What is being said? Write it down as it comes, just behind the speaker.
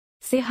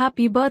say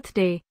happy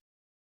birthday.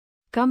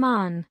 Come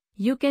on,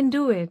 you can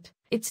do it.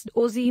 It's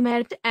Dosy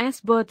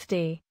Martin's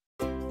birthday.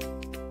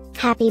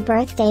 Happy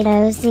birthday,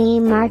 Dosy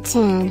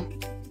Martin.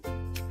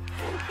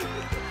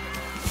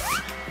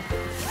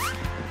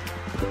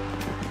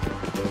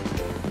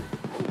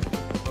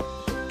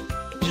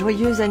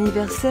 Joyeux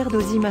anniversaire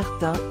Dosy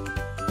Martin.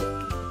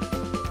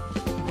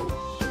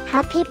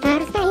 Happy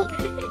birthday,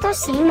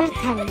 Dosy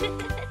Martin.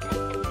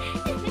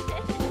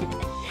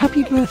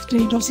 Happy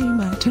birthday, Dosy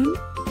Martin.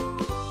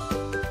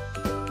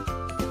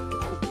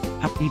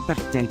 Happy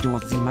birthday,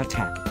 Dosy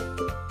Martin.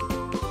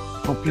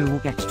 Hope you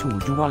get to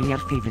do all your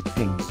favorite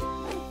things.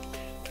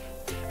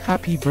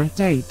 Happy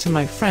birthday to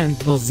my friend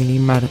Dosy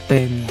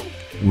Martin.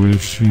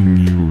 Wishing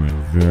you a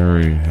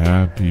very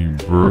happy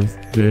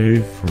birthday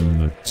from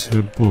the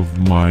tip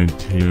of my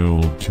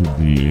tail to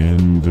the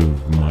end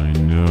of my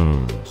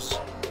nose.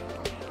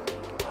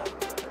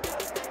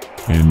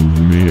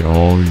 And may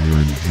all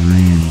your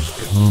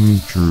dreams come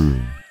true.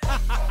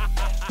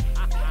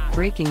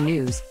 Breaking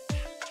news.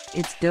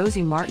 It's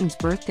Dosy Martin's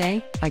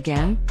birthday,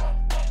 again?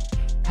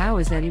 How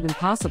is that even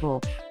possible?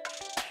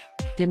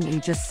 Didn't we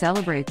just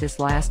celebrate this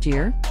last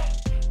year?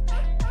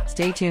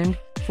 Stay tuned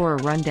for a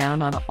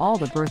rundown on all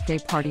the birthday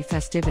party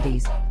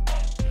festivities.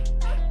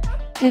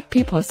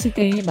 Happy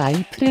birthday,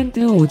 my friend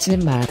Dosy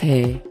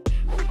Martin.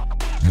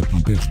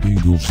 Happy birthday,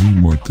 Dosy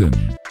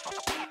Martin.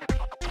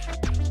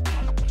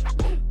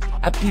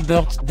 Happy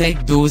birthday,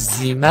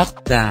 Dosy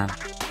Martin.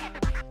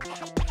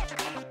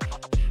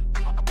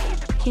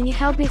 Can you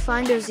help me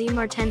find Dosy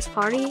Martin's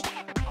party?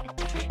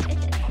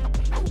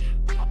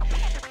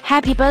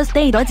 Happy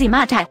birthday, Dosy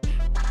Martin.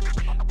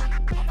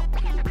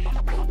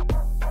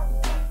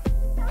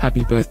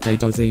 Happy birthday,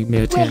 Dosy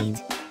Martin.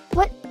 Wait,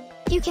 what?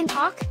 You can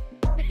talk?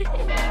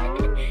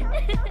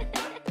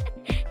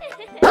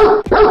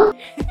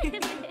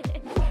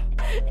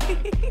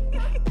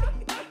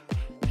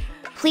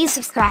 Please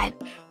subscribe,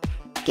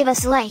 give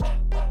us a like,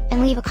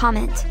 and leave a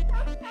comment.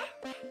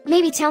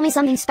 Maybe tell me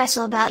something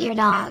special about your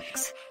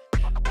dogs.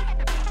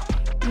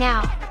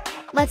 Now,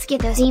 let's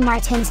get Dosy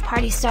Martin's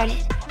party started.